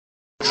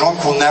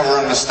drunk will never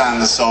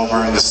understand the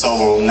sober, and the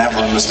sober will never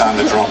understand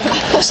the drunk.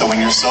 So when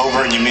you're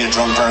sober and you meet a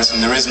drunk person,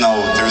 there is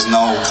no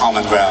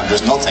common ground.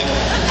 There's nothing.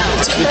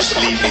 It's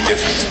completely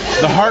different.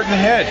 The heart and the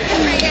head.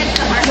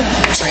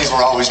 Which means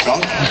we're always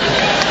drunk.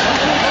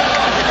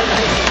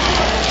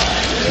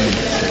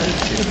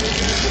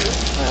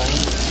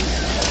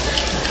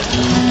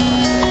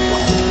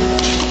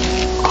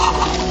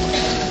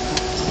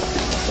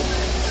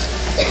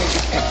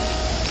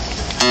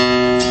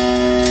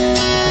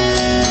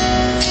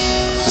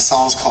 The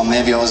song's called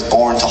Maybe I Was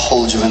Born to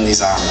Hold You in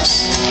These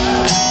Arms.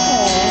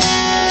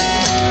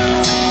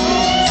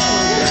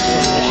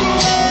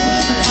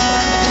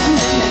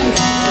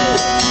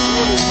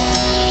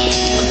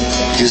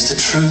 Use the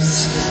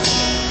truth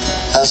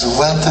as a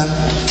weapon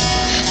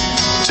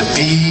to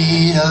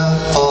beat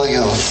up all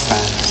your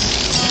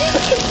friends.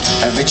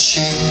 Every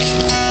chink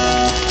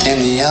in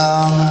the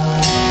armor,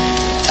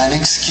 an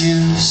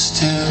excuse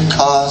to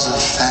cause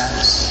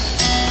offense.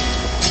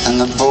 And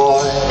the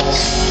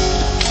boys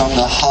from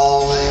the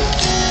hallway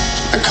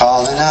are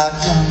calling out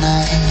your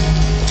name.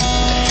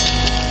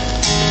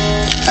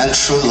 And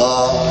true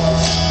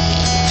love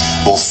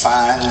will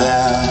find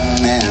them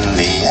in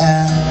the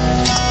end.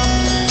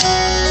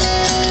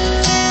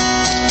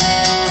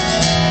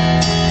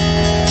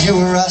 You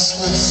were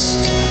restless,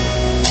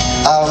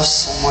 I was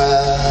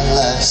somewhere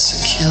less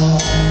secure.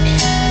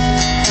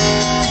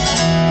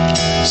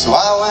 So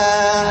I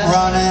went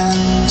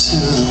running to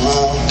the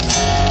road.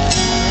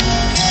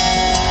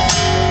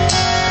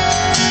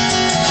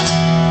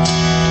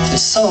 And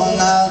so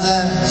now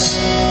there's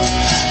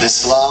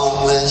this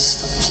long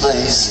list of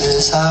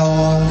places I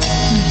would.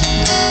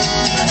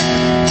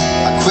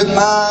 I quit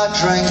my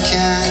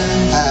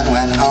drinking and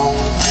went home.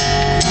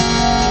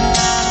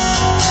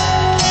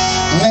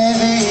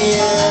 Maybe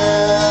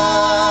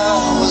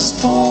I was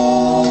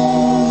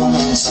born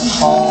to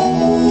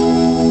hold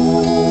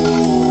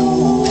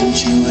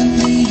you in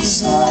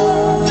these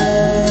arms.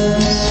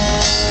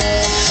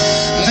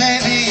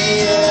 Maybe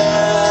I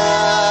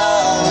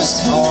was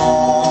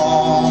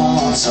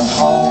born to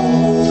hold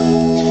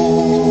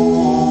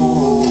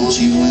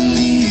you in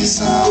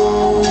these arms.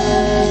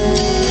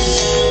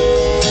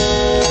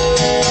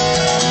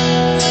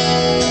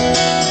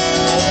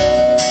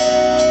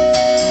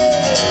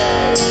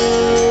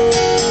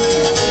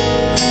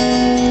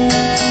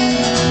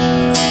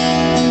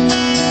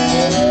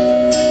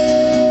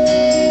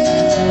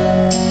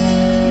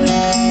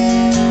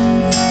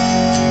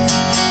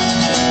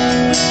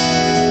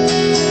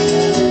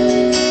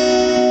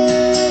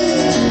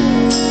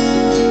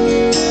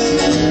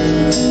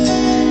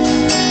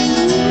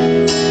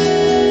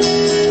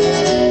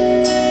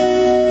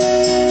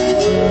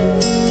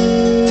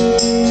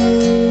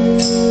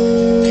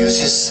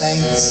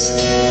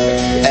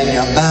 And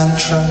your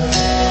mantra,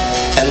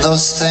 and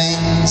those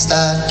things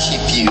that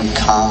keep you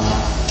calm.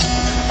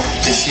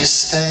 If you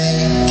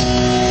stay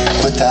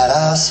with that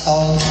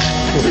asshole,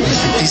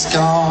 he's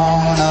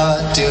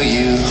gonna do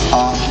you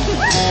harm.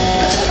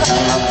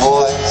 And the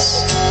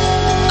voice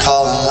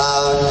calling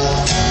loudly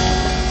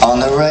on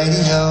the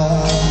radio,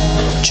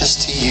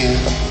 just to you.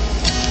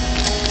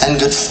 And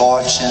good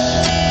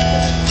fortune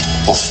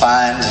will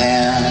find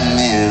him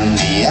in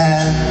the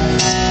end.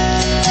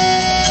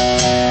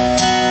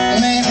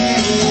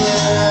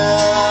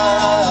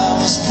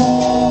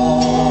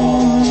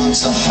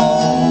 To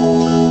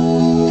hold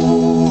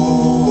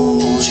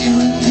you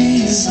in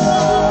these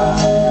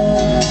arms.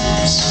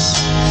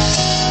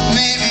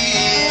 Maybe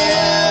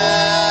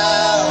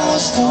I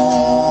was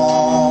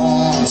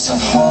born to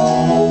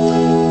hold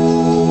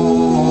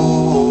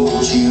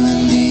you in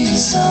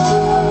these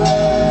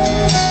arms.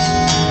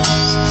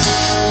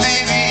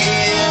 Maybe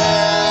I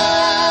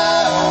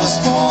was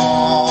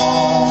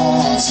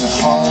born to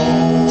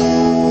hold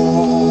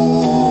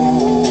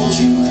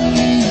you in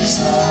these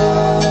arms.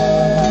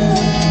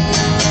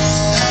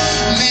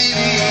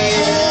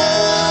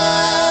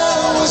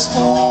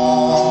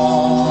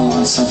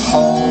 To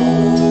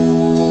hold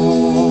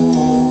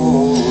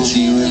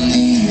you in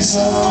these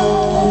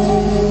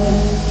arms.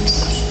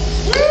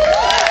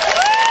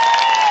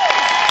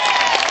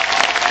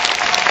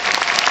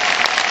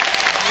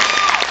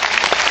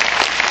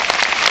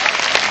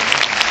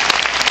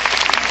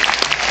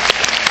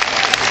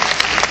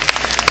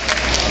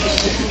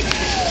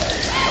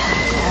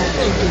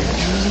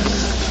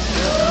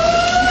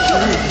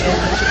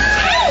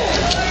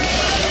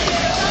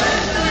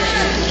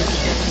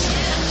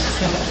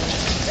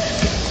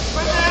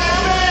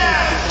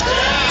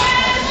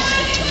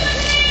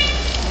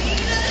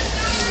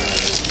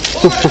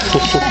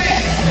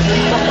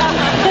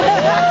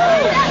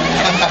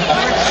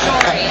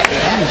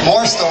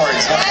 More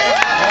stories, okay.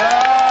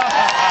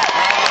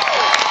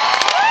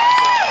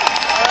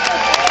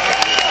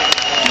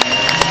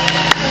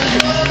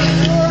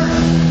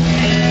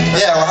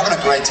 Yeah, we're having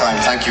a great time.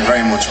 Thank you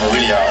very much. We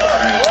really are. We're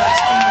having a great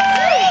time.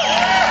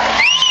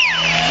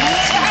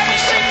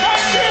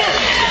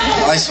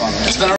 Nice one. It's been a